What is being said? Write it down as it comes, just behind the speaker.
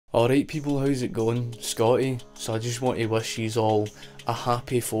Alright people, how's it going? Scotty. So I just want to wish yous all a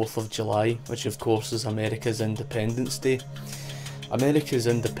happy 4th of July, which of course is America's Independence Day. America's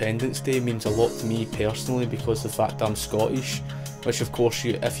Independence Day means a lot to me personally because of the fact I'm Scottish, which of course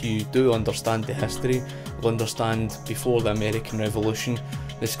if you do understand the history, you'll understand before the American Revolution,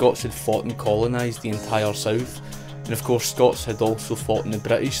 the Scots had fought and colonised the entire south, and of course Scots had also fought on the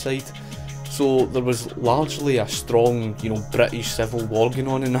British side. So there was largely a strong, British civil war going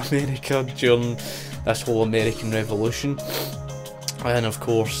on in America during this whole American Revolution. And of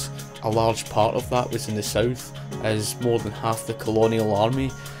course, a large part of that was in the south, as more than half the colonial army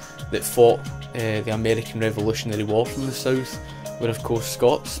that fought the American Revolutionary War from the south were of course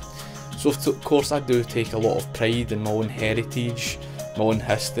Scots. So of course I do take a lot of pride in my own heritage, my own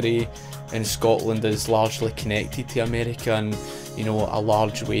history, and Scotland is largely connected to America in, a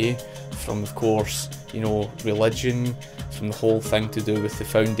large way. From of course, religion, from the whole thing to do with the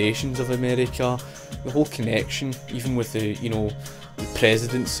foundations of America, the whole connection, even with the, the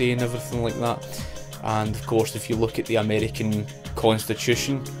presidency and everything like that. And of course, if you look at the American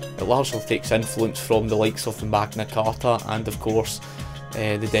Constitution, it largely takes influence from the likes of the Magna Carta and of course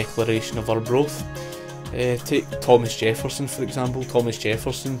the Declaration of Arbroath. Take Thomas Jefferson for example. Thomas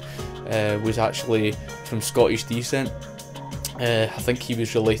Jefferson was actually from Scottish descent. I think he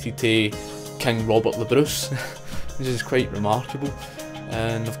was related to King Robert the Bruce, which is quite remarkable.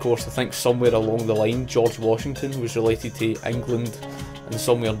 And of course I think somewhere along the line George Washington was related to England, and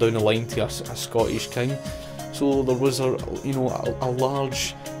somewhere down the line to a Scottish king. So there was a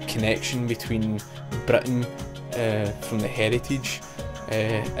large connection between Britain from the heritage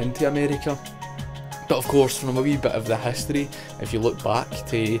into America. But of course, from a wee bit of the history, if you look back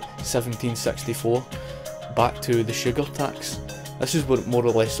to 1764, back to the sugar tax, this is what more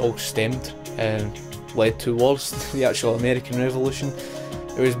or less all stemmed, led towards the actual American Revolution.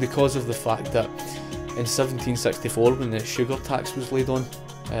 It was because of the fact that in 1764, when the sugar tax was laid on,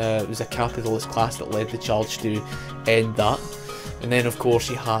 it was a capitalist class that led the charge to end that. And then of course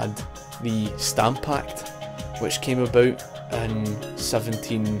you had the Stamp Act, which came about in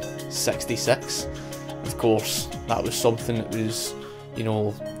 1766. Of course, that was something that was,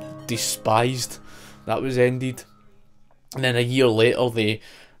 despised. That was ended. And then a year later they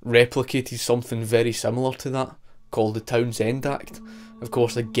replicated something very similar to that, called the Townsend Act. Of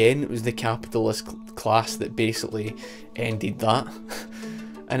course, again, it was the capitalist class that basically ended that.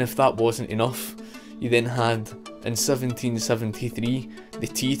 And if that wasn't enough, you then had, in 1773, the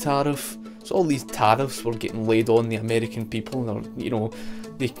tea tariff. So all these tariffs were getting laid on the American people, and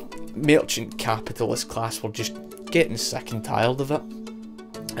the merchant capitalist class were just getting sick and tired of it.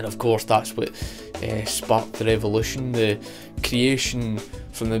 And of course that's what sparked the revolution, the creation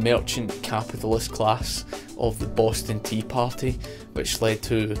from the merchant capitalist class of the Boston Tea Party, which led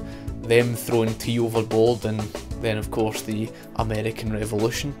to them throwing tea overboard, and then of course the American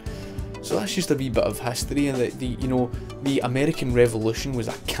Revolution. So that's just a wee bit of history, and the American Revolution was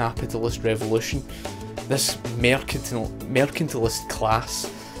a capitalist revolution. This mercantilist class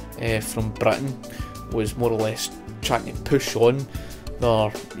from Britain was more or less trying to push on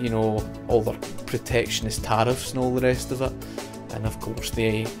their, all their protectionist tariffs and all the rest of it. And of course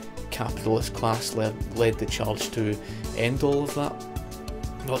the capitalist class led the charge to end all of that.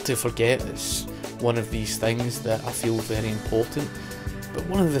 Not to forget, it's one of these things that I feel very important. But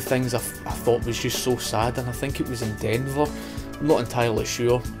one of the things I thought was just so sad, and I think it was in Denver, I'm not entirely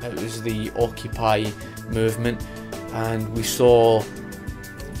sure, it was the Occupy movement, and we saw,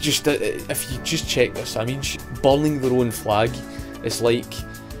 if you just check this image, burning their own flag. It's like,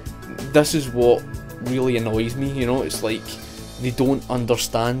 this is what really annoys me, it's like they don't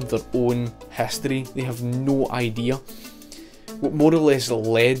understand their own history. They have no idea what more or less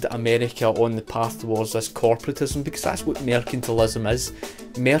led America on the path towards this corporatism, because that's what mercantilism is.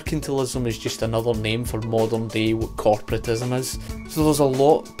 Mercantilism is just another name for modern day what corporatism is. So there's a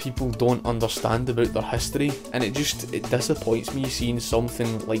lot people don't understand about their history, and it disappoints me seeing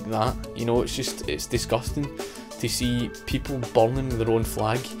something like that. It's disgusting to see people burning their own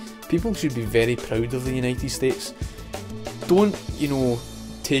flag. People should be very proud of the United States. Don't,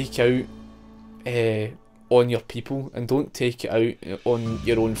 take out on your people, and don't take it out on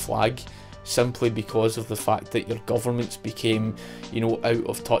your own flag simply because of the fact that your governments became, out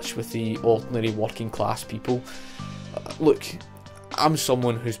of touch with the ordinary working class people. Look, I'm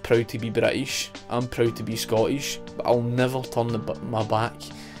someone who's proud to be British, I'm proud to be Scottish, but I'll never turn my back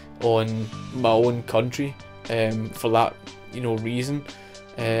on my own country for that, reason.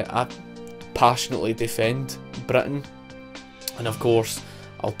 I passionately defend Britain, and of course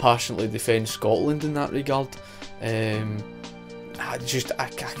I'll passionately defend Scotland in that regard. I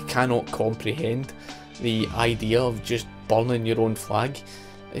cannot comprehend the idea of just burning your own flag.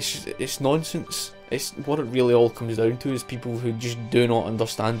 It's nonsense. It's what it really all comes down to is people who just do not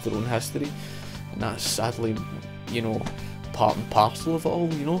understand their own history, and that's sadly, you know, part and parcel of it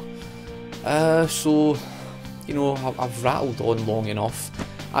all, you know. So, you know, I've rattled on long enough.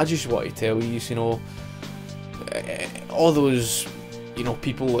 I just want to tell you, you know, all those, you know,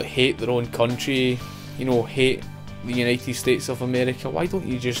 people that hate their own country, you know, hate the United States of America, why don't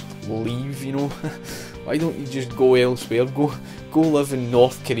you just leave, you know? Why don't you just go elsewhere? Go live in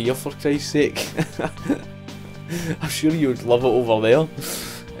North Korea, for Christ's sake. I'm sure you would love it over there.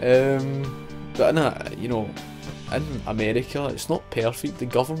 But you know, in America, it's not perfect. The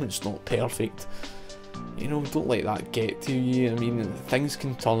government's not perfect. You know, don't let that get to you. I mean, things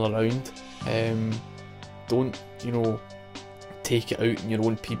can turn around. Don't, you know, take it out on your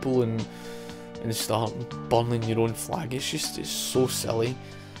own people and start burning your own flag. It's so silly.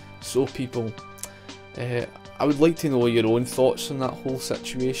 So people, I would like to know your own thoughts on that whole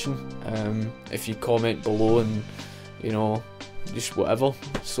situation. If you comment below and, you know, just whatever.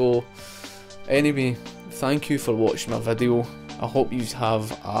 So anyway, thank you for watching my video. I hope you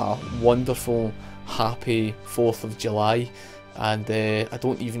have a wonderful, happy 4th of July. And I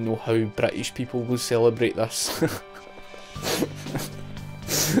don't even know how British people will celebrate this.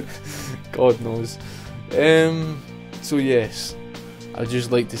 God knows. So yes, I'd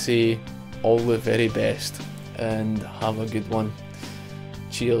just like to say all the very best and have a good one.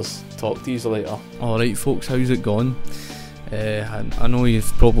 Cheers, talk to you later. Alright folks, how's it going? I know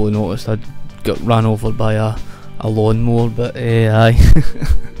you've probably noticed I got ran over by a lawnmower, but aye.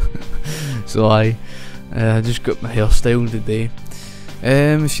 So I just got my hairstyle today.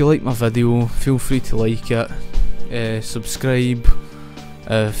 If you like my video, feel free to like it, subscribe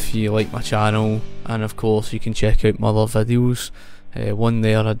if you like my channel, and of course you can check out my other videos. One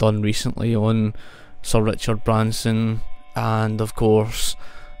there I done recently on Sir Richard Branson, and of course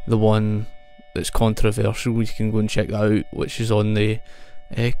the one that's controversial, you can go and check that out, which is on the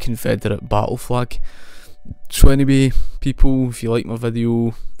Confederate battle flag. So anyway people, if you like my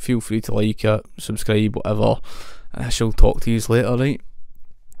video, feel free to like it, subscribe, whatever. I shall talk to you later, right?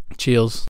 Cheers.